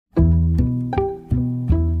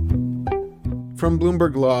From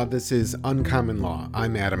Bloomberg Law, this is Uncommon Law.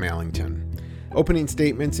 I'm Adam Allington. Opening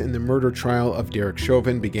statements in the murder trial of Derek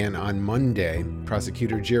Chauvin began on Monday.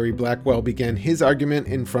 Prosecutor Jerry Blackwell began his argument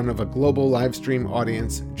in front of a global live stream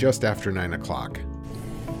audience just after 9 o'clock.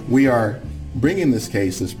 We are bringing this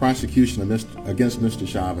case, this prosecution against Mr.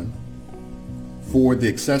 Chauvin, for the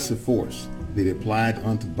excessive force that he applied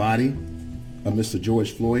onto the body of Mr.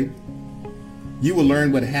 George Floyd. You will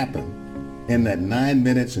learn what happened in that 9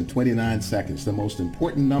 minutes and 29 seconds. The most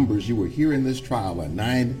important numbers you will hear in this trial are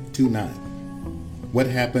 929. What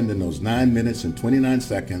happened in those 9 minutes and 29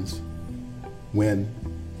 seconds when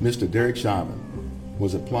Mr. Derek Chauvin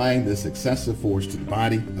was applying this excessive force to the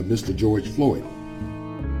body of Mr. George Floyd.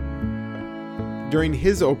 During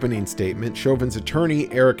his opening statement, Chauvin's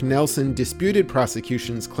attorney, Eric Nelson, disputed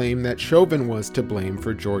prosecution's claim that Chauvin was to blame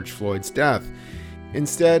for George Floyd's death.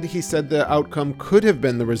 Instead, he said the outcome could have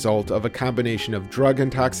been the result of a combination of drug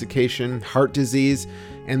intoxication, heart disease,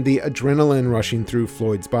 and the adrenaline rushing through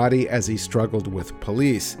Floyd's body as he struggled with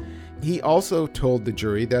police. He also told the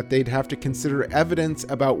jury that they'd have to consider evidence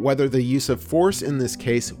about whether the use of force in this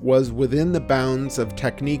case was within the bounds of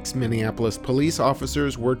techniques Minneapolis police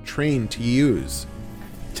officers were trained to use.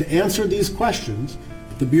 To answer these questions,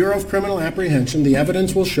 the Bureau of Criminal Apprehension, the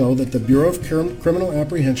evidence will show that the Bureau of Criminal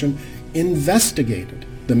Apprehension investigated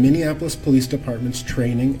the Minneapolis Police Department's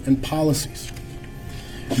training and policies.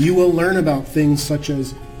 You will learn about things such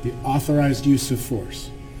as the authorized use of force,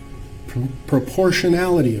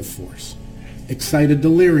 proportionality of force, excited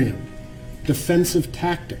delirium, defensive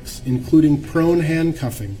tactics, including prone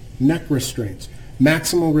handcuffing, neck restraints,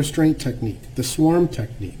 maximal restraint technique, the swarm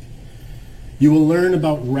technique. You will learn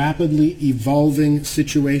about rapidly evolving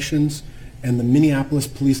situations and the Minneapolis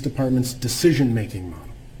Police Department's decision-making model.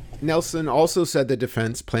 Nelson also said the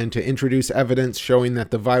defense planned to introduce evidence showing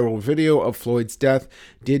that the viral video of Floyd's death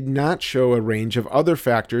did not show a range of other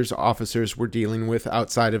factors officers were dealing with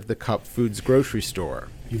outside of the Cup Foods grocery store.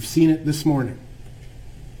 You've seen it this morning,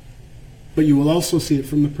 but you will also see it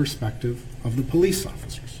from the perspective of the police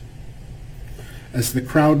officers. As the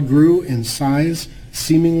crowd grew in size,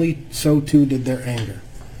 seemingly so too did their anger.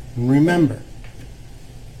 And remember,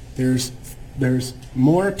 there's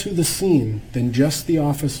more to the scene than just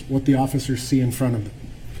what the officers see in front of them.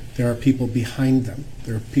 There are people behind them.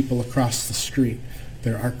 There are people across the street.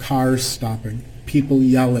 There are cars stopping, people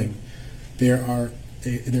yelling. There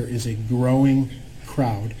is a growing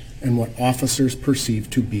crowd and what officers perceive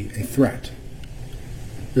to be a threat.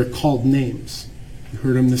 They're called names. You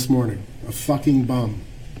heard them this morning. A fucking bum.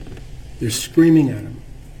 They're screaming at him,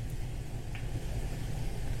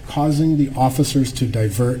 causing the officers to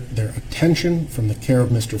divert their attention from the care of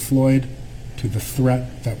Mr. Floyd to the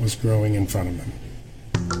threat that was growing in front of them.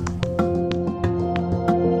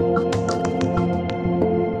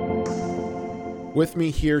 With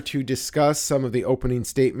me here to discuss some of the opening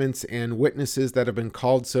statements and witnesses that have been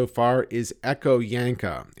called so far is Echo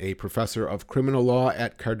Yanka, a professor of criminal law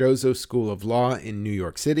at Cardozo School of Law in New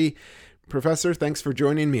York City. Professor, thanks for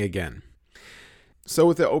joining me again. So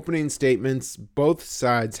with the opening statements, both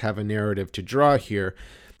sides have a narrative to draw here,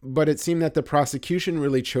 but it seemed that the prosecution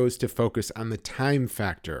really chose to focus on the time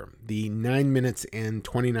factor, the 9 minutes and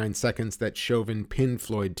 29 seconds that Chauvin pinned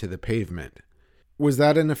Floyd to the pavement. Was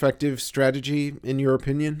that an effective strategy, in your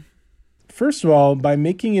opinion? First of all, by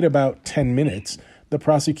making it about 10 minutes, the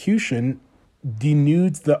prosecution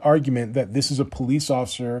denudes the argument that this is a police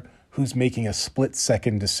officer who's making a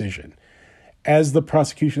split-second decision. As the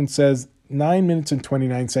prosecution says, 9 minutes and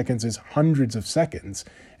 29 seconds is hundreds of seconds,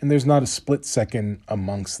 and there's not a split second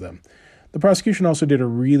amongst them. The prosecution also did a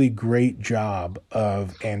really great job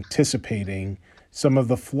of anticipating some of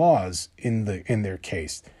the flaws in their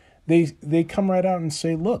case. They come right out and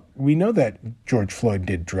say, look, we know that George Floyd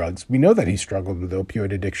did drugs. We know that he struggled with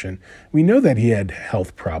opioid addiction. We know that he had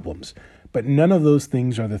health problems. But none of those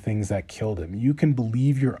things are the things that killed him. You can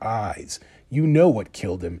believe your eyes. You know what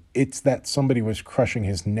killed him. It's that somebody was crushing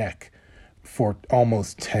his neck for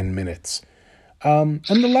almost 10 minutes. And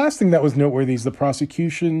the last thing that was noteworthy is the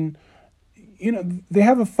prosecution, they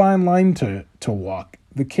have a fine line to walk.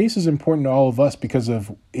 The case is important to all of us because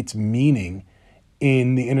of its meaning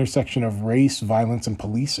in the intersection of race, violence, and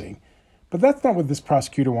policing. But that's not what this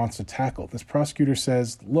prosecutor wants to tackle. This prosecutor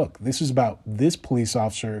says, look, this is about this police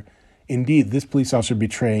officer. Indeed, this police officer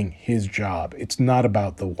betraying his job. It's not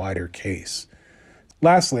about the wider case.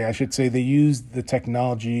 Lastly, I should say they used the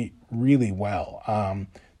technology really well.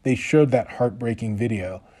 They showed that heartbreaking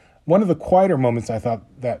video. One of the quieter moments I thought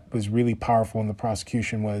that was really powerful in the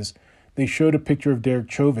prosecution was they showed a picture of Derek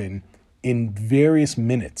Chauvin in various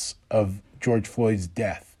minutes of George Floyd's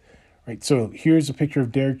death, right? So here's a picture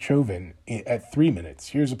of Derek Chauvin at 3 minutes.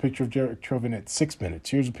 Here's a picture of Derek Chauvin at 6 minutes.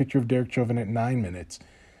 Here's a picture of Derek Chauvin at 9 minutes.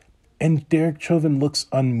 And Derek Chauvin looks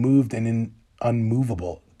unmoved and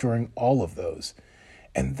unmovable during all of those.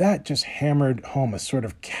 And that just hammered home a sort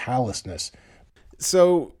of callousness.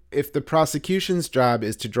 So if the prosecution's job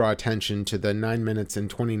is to draw attention to the 9 minutes and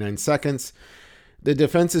 29 seconds, the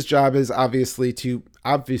defense's job is obviously to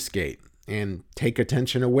obfuscate and take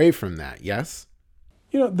attention away from that, yes?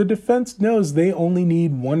 The defense knows they only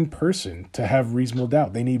need one person to have reasonable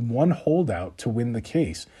doubt. They need one holdout to win the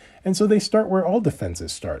case. And so they start where all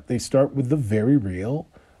defenses start. They start with the very real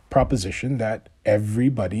proposition that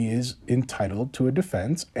everybody is entitled to a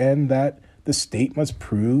defense and that the state must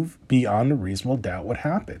prove beyond a reasonable doubt what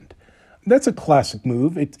happened. That's a classic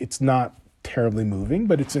move. It's not terribly moving,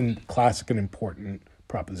 but it's a classic and important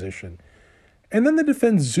proposition. And then the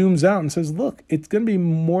defense zooms out and says, look, it's going to be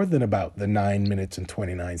more than about the 9 minutes and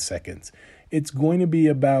 29 seconds. It's going to be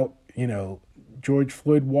about, George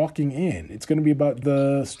Floyd walking in. It's going to be about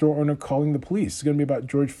the store owner calling the police. It's going to be about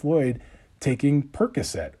George Floyd taking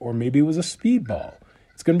Percocet, or maybe it was a speedball.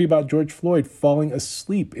 It's going to be about George Floyd falling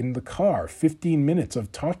asleep in the car, 15 minutes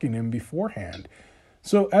of talking to him beforehand.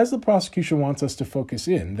 So as the prosecution wants us to focus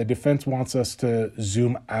in, the defense wants us to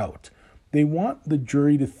zoom out. They want the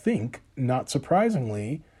jury to think, not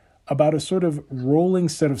surprisingly, about a sort of rolling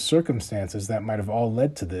set of circumstances that might have all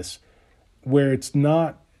led to this, where it's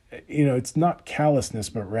not callousness,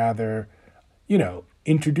 but rather,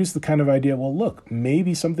 introduce the kind of idea, well, look,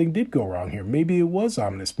 maybe something did go wrong here. Maybe it was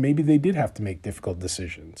ominous. Maybe they did have to make difficult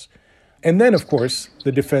decisions. And then, of course,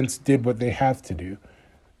 the defense did what they have to do.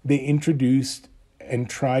 They introduced and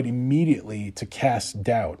tried immediately to cast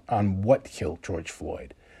doubt on what killed George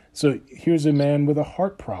Floyd. So here's a man with a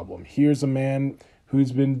heart problem. Here's a man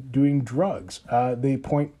who's been doing drugs. They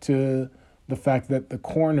point to the fact that the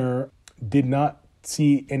coroner did not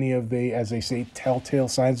see any of the, as they say, telltale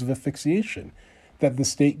signs of asphyxiation, that the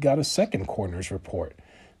state got a second coroner's report.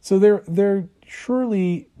 So they're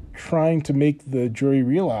surely trying to make the jury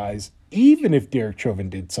realize, even if Derek Chauvin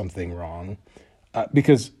did something wrong,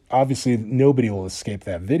 because obviously nobody will escape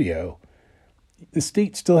that video, the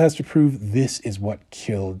state still has to prove this is what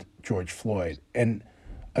killed George Floyd. And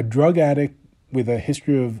a drug addict with a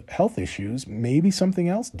history of health issues, maybe something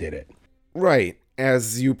else did it. Right.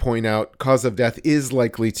 As you point out, cause of death is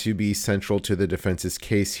likely to be central to the defense's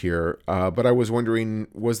case here. But I was wondering,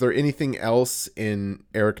 was there anything else in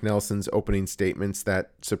Eric Nelson's opening statements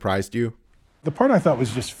that surprised you? The part I thought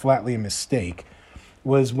was just flatly a mistake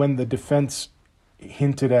was when the defense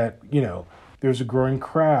hinted at, there was a growing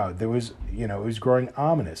crowd. There was, it was growing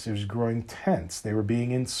ominous. It was growing tense. They were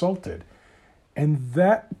being insulted. And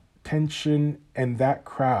that tension and that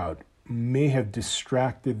crowd may have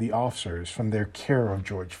distracted the officers from their care of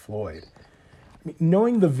George Floyd.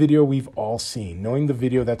 Knowing the video we've all seen, knowing the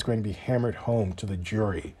video that's going to be hammered home to the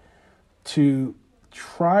jury, to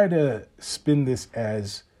try to spin this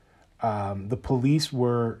as the police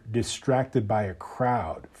were distracted by a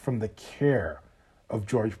crowd from the care of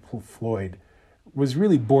George Floyd was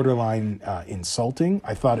really borderline insulting.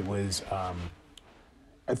 I thought it was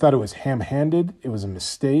ham-handed. It was a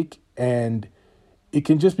mistake, and it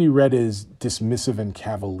can just be read as dismissive and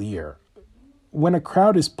cavalier. When a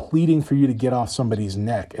crowd is pleading for you to get off somebody's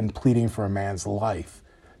neck and pleading for a man's life,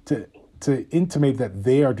 to intimate that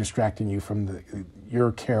they are distracting you from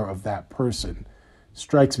your care of that person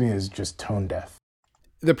strikes me as just tone deaf.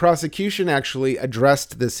 The prosecution actually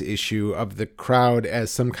addressed this issue of the crowd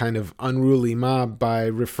as some kind of unruly mob by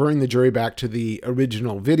referring the jury back to the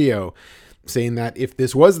original video, saying that if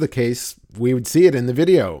this was the case, we would see it in the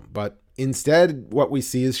video. But instead, what we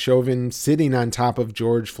see is Chauvin sitting on top of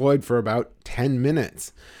George Floyd for about 10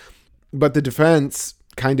 minutes. But the defense,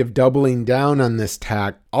 kind of doubling down on this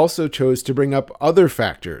tack, also chose to bring up other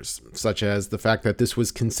factors, such as the fact that this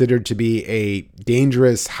was considered to be a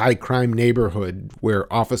dangerous, high-crime neighborhood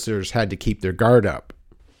where officers had to keep their guard up.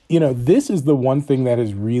 This is the one thing that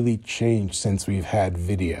has really changed since we've had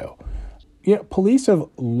video. Police have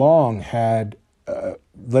long had,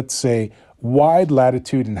 let's say, wide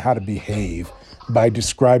latitude in how to behave by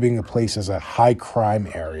describing a place as a high-crime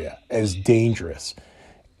area, as dangerous.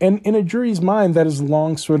 And in a jury's mind, that has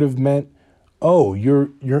long sort of meant, oh, you're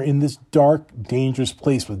in this dark, dangerous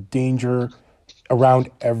place with danger around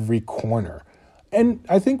every corner. And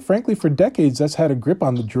I think, frankly, for decades, that's had a grip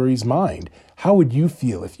on the jury's mind. How would you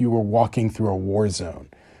feel if you were walking through a war zone?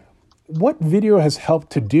 What video has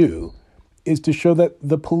helped to do is to show that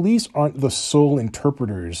the police aren't the sole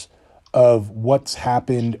interpreters of what's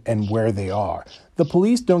happened and where they are. The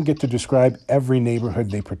police don't get to describe every neighborhood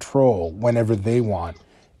they patrol whenever they want.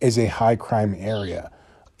 is a high crime area.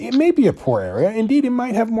 It may be a poor area. Indeed, it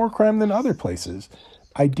might have more crime than other places.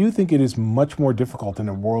 I do think it is much more difficult in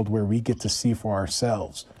a world where we get to see for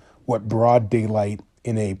ourselves what broad daylight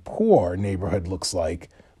in a poor neighborhood looks like.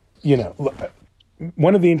 You know,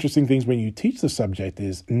 one of the interesting things when you teach the subject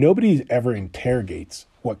is nobody ever interrogates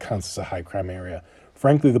what counts as a high crime area.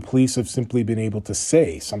 Frankly, the police have simply been able to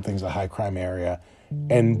say something's a high crime area,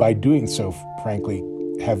 and by doing so, frankly,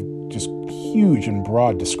 have just huge and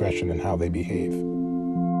broad discretion in how they behave.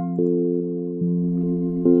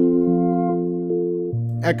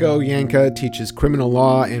 Echo Yanka teaches criminal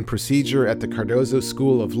law and procedure at the Cardozo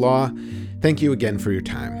School of Law. Thank you again for your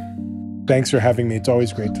time. Thanks for having me. It's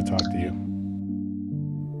always great to talk to you.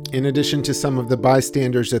 In addition to some of the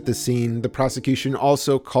bystanders at the scene, the prosecution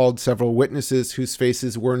also called several witnesses whose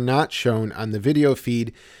faces were not shown on the video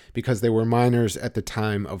feed because they were minors at the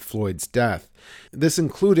time of Floyd's death. This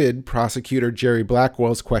included prosecutor Jerry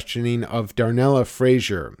Blackwell's questioning of Darnella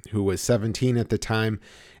Frazier, who was 17 at the time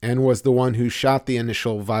and was the one who shot the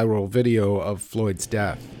initial viral video of Floyd's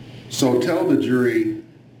death. So tell the jury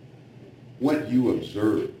what you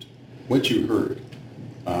observed, what you heard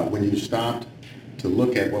when you stopped to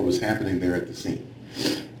look at what was happening there at the scene.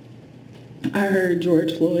 I heard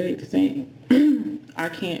George Floyd saying, "I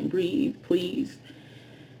can't breathe, please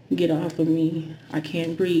get off of me. I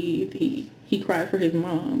can't breathe." He cried for his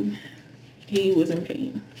mom. He was in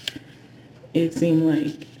pain. It seemed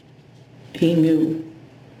like he knew.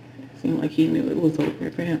 It seemed like he knew it was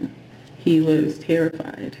over for him. He was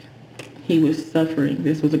terrified. He was suffering.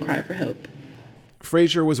 This was a cry for help.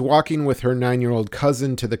 Frazier was walking with her 9-year-old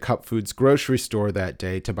cousin to the Cup Foods grocery store that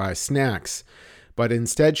day to buy snacks, but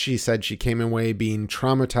instead she said she came away being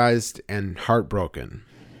traumatized and heartbroken.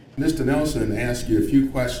 Mr. Nelson asked you a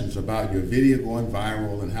few questions about your video going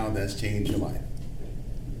viral and how that's changed your life.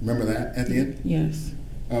 Remember that at the end? Yes.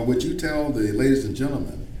 Would you tell the ladies and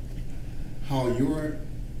gentlemen how your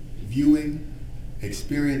viewing,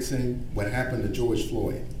 experiencing what happened to George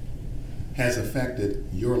Floyd has affected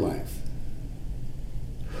your life?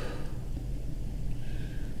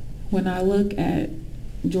 When I look at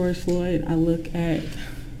George Floyd, I look at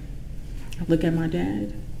my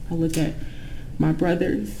dad, I look at my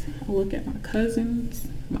brothers, I look at my cousins,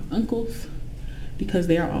 my uncles, because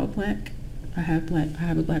they are all black. I have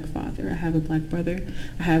a black father, I have a black brother,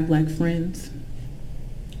 I have black friends.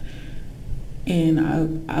 And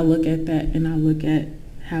I look at that and I look at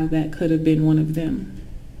how that could have been one of them.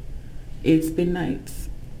 It's been nights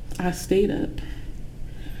I stayed up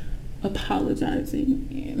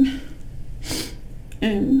apologizing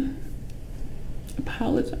and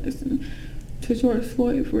apologizing to George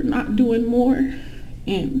Floyd for not doing more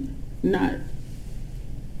and not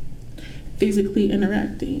physically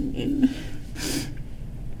interacting and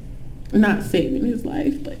not saving his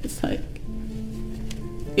life. But it's like,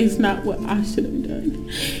 it's not what I should have done,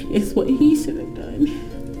 it's what he should have done.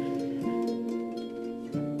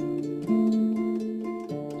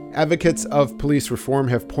 Advocates of police reform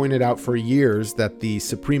have pointed out for years that the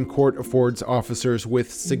Supreme Court affords officers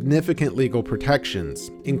with significant legal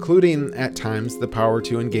protections, including, at times, the power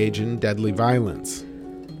to engage in deadly violence.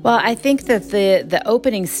 Well, I think that the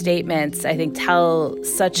opening statements, tell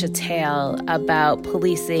such a tale about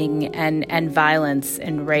policing and violence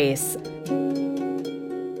and race.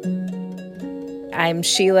 I'm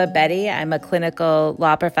Sheila Betty. I'm a clinical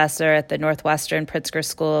law professor at the Northwestern Pritzker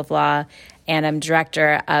School of Law, and I'm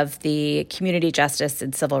director of the Community Justice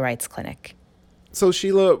and Civil Rights Clinic. So,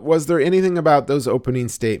 Sheila, was there anything about those opening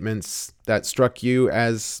statements that struck you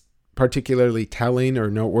as particularly telling or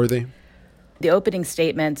noteworthy? The opening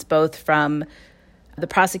statements, both from the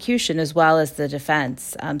prosecution as well as the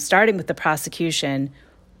defense, starting with the prosecution,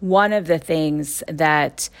 one of the things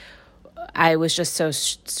that I was just so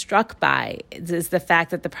struck by is the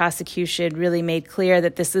fact that the prosecution really made clear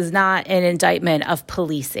that this is not an indictment of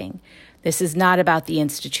policing. This is not about the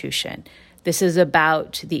institution. This is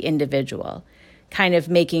about the individual, kind of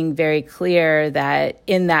making very clear that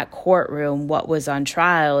in that courtroom, what was on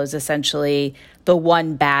trial is essentially the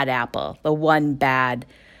one bad apple, the one bad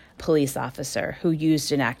police officer who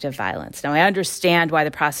used an act of violence. Now, I understand why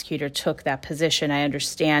the prosecutor took that position. I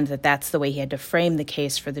understand that that's the way he had to frame the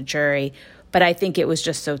case for the jury. But I think it was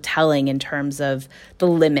just so telling in terms of the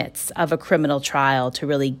limits of a criminal trial to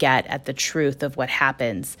really get at the truth of what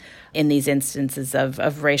happens in these instances of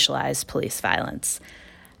racialized police violence.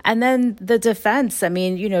 And then the defense,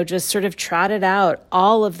 just sort of trotted out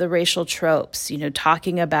all of the racial tropes,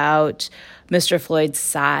 talking about Mr. Floyd's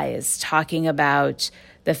size, talking about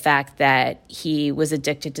the fact that he was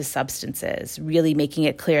addicted to substances, really making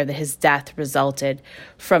it clear that his death resulted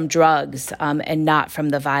from drugs and not from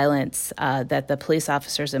the violence that the police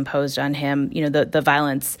officers imposed on him. The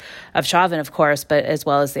violence of Chauvin, of course, but as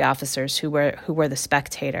well as the officers who were the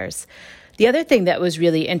spectators. The other thing that was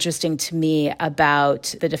really interesting to me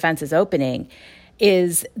about the defense's opening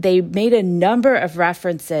is they made a number of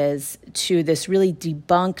references to this really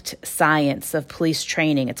debunked science of police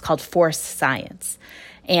training. It's called force science.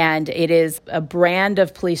 And it is a brand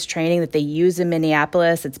of police training that they use in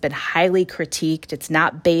Minneapolis. It's been highly critiqued. It's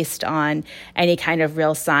not based on any kind of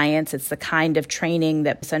real science. It's the kind of training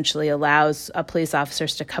that essentially allows police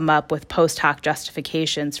officers to come up with post hoc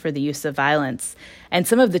justifications for the use of violence. And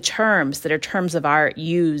some of the terms that are terms of art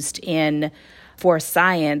used in force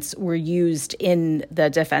science were used in the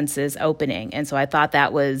defense's opening. And so I thought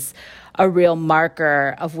that was a real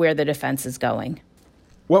marker of where the defense is going.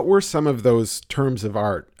 What were some of those terms of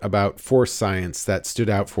art about force science that stood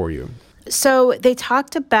out for you? So they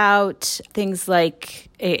talked about things like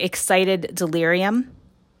excited delirium.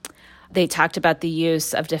 They talked about the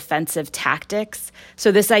use of defensive tactics.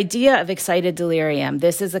 So this idea of excited delirium,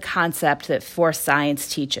 this is a concept that force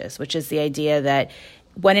science teaches, which is the idea that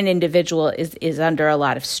when an individual is under a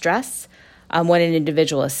lot of stress, when an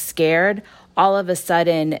individual is scared, all of a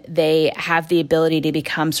sudden they have the ability to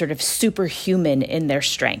become sort of superhuman in their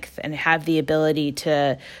strength and have the ability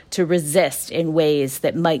to resist in ways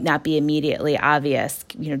that might not be immediately obvious,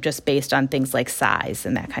 just based on things like size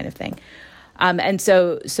and that kind of thing. And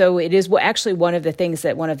so it is actually one of the things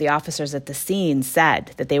that one of the officers at the scene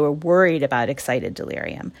said, that they were worried about excited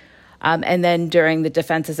delirium. And then during the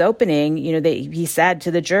defense's opening, he said to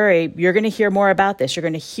the jury, you're going to hear more about this. You're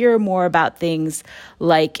going to hear more about things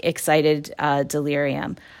like excited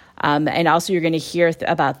delirium. And also you're going to hear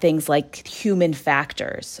about things like human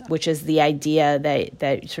factors, which is the idea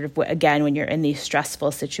that sort of, again, when you're in these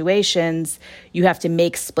stressful situations, you have to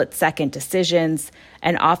make split-second decisions,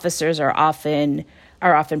 and officers are often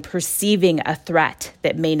perceiving a threat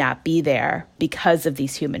that may not be there because of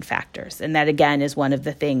these human factors. And that, again, is one of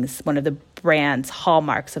the brand's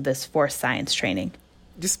hallmarks of this force science training.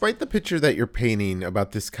 Despite the picture that you're painting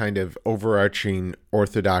about this kind of overarching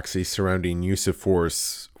orthodoxy surrounding use of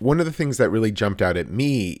force, one of the things that really jumped out at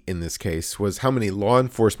me in this case was how many law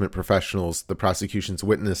enforcement professionals the prosecution's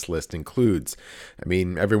witness list includes. I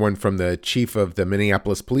mean, everyone from the chief of the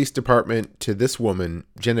Minneapolis Police Department to this woman,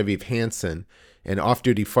 Genevieve Hansen, an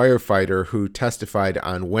off-duty firefighter who testified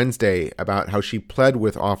on Wednesday about how she pled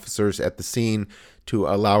with officers at the scene to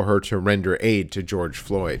allow her to render aid to George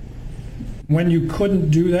Floyd. When you couldn't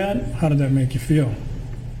do that, how did that make you feel?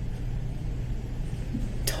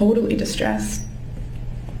 Totally distressed.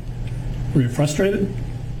 Were you frustrated?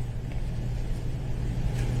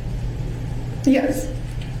 Yes.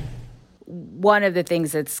 One of the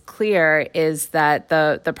things that's clear is that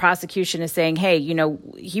the prosecution is saying, hey,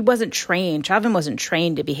 he wasn't trained. Chauvin wasn't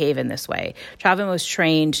trained to behave in this way. Chauvin was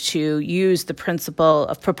trained to use the principle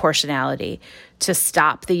of proportionality to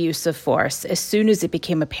stop the use of force as soon as it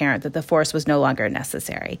became apparent that the force was no longer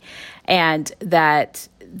necessary, and that's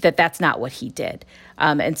not what he did.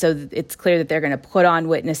 And so it's clear that they're going to put on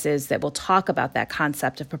witnesses that will talk about that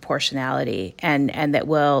concept of proportionality and that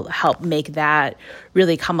will help make that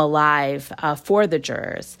really come alive for the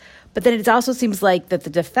jurors. But then it also seems like that the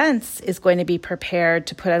defense is going to be prepared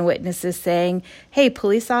to put on witnesses saying, hey,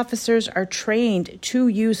 police officers are trained to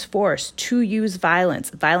use force, to use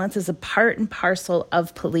violence. Violence is a part and parcel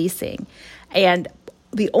of policing. And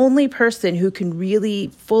the only person who can really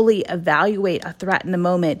fully evaluate a threat in the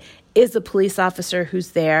moment is a police officer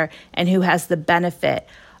who's there and who has the benefit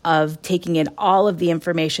of taking in all of the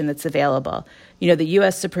information that's available. The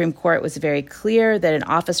U.S. Supreme Court was very clear that an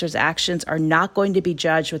officer's actions are not going to be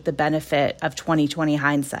judged with the benefit of 20/20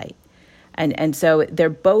 hindsight. And so they're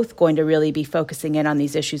both going to really be focusing in on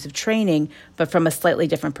these issues of training, but from a slightly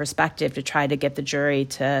different perspective to try to get the jury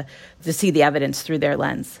to see the evidence through their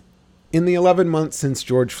lens. In the 11 months since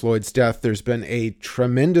George Floyd's death, there's been a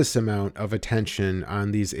tremendous amount of attention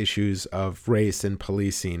on these issues of race and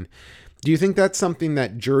policing. Do you think that's something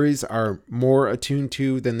that juries are more attuned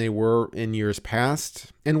to than they were in years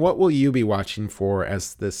past? And what will you be watching for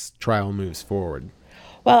as this trial moves forward?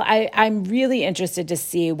 Well, I'm really interested to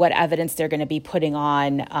see what evidence they're going to be putting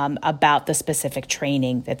on about the specific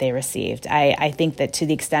training that they received. I think that to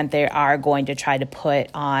the extent they are going to try to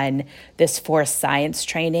put on this force science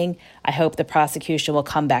training, I hope the prosecution will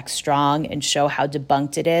come back strong and show how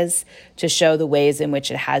debunked it is, to show the ways in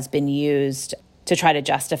which it has been used to try to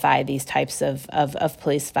justify these types of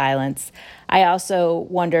police violence. I also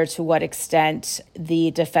wonder to what extent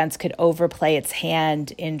the defense could overplay its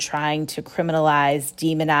hand in trying to criminalize,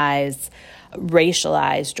 demonize,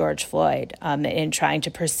 racialize George Floyd, in trying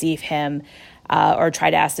to perceive him or try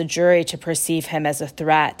to ask the jury to perceive him as a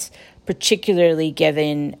threat, particularly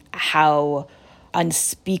given how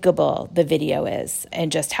unspeakable the video is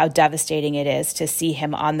and just how devastating it is to see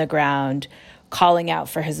him on the ground calling out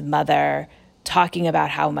for his mother, talking about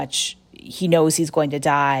how much he knows he's going to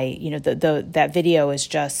die. That video is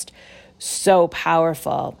just so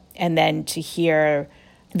powerful. And then to hear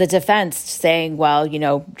the defense saying, well,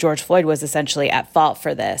 George Floyd was essentially at fault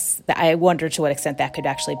for this, I wonder to what extent that could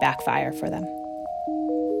actually backfire for them.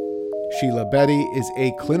 Sheila Betty is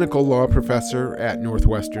a clinical law professor at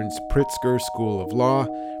Northwestern's Pritzker School of Law.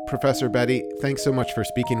 Professor Betty, thanks so much for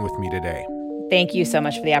speaking with me today. Thank you so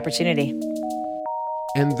much for the opportunity.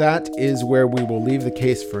 And that is where we will leave the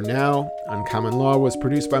case for now. Uncommon Law was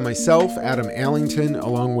produced by myself, Adam Allington,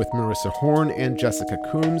 along with Marissa Horn and Jessica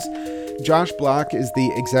Coombs. Josh Block is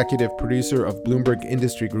the executive producer of Bloomberg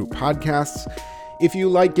Industry Group podcasts. If you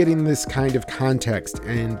like getting this kind of context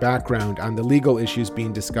and background on the legal issues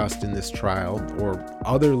being discussed in this trial, or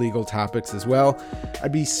other legal topics as well,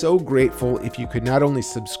 I'd be so grateful if you could not only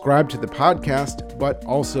subscribe to the podcast, but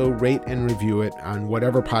also rate and review it on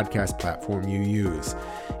whatever podcast platform you use.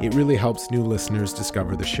 It really helps new listeners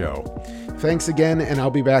discover the show. Thanks again, and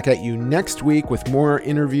I'll be back at you next week with more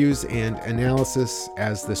interviews and analysis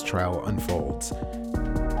as this trial unfolds.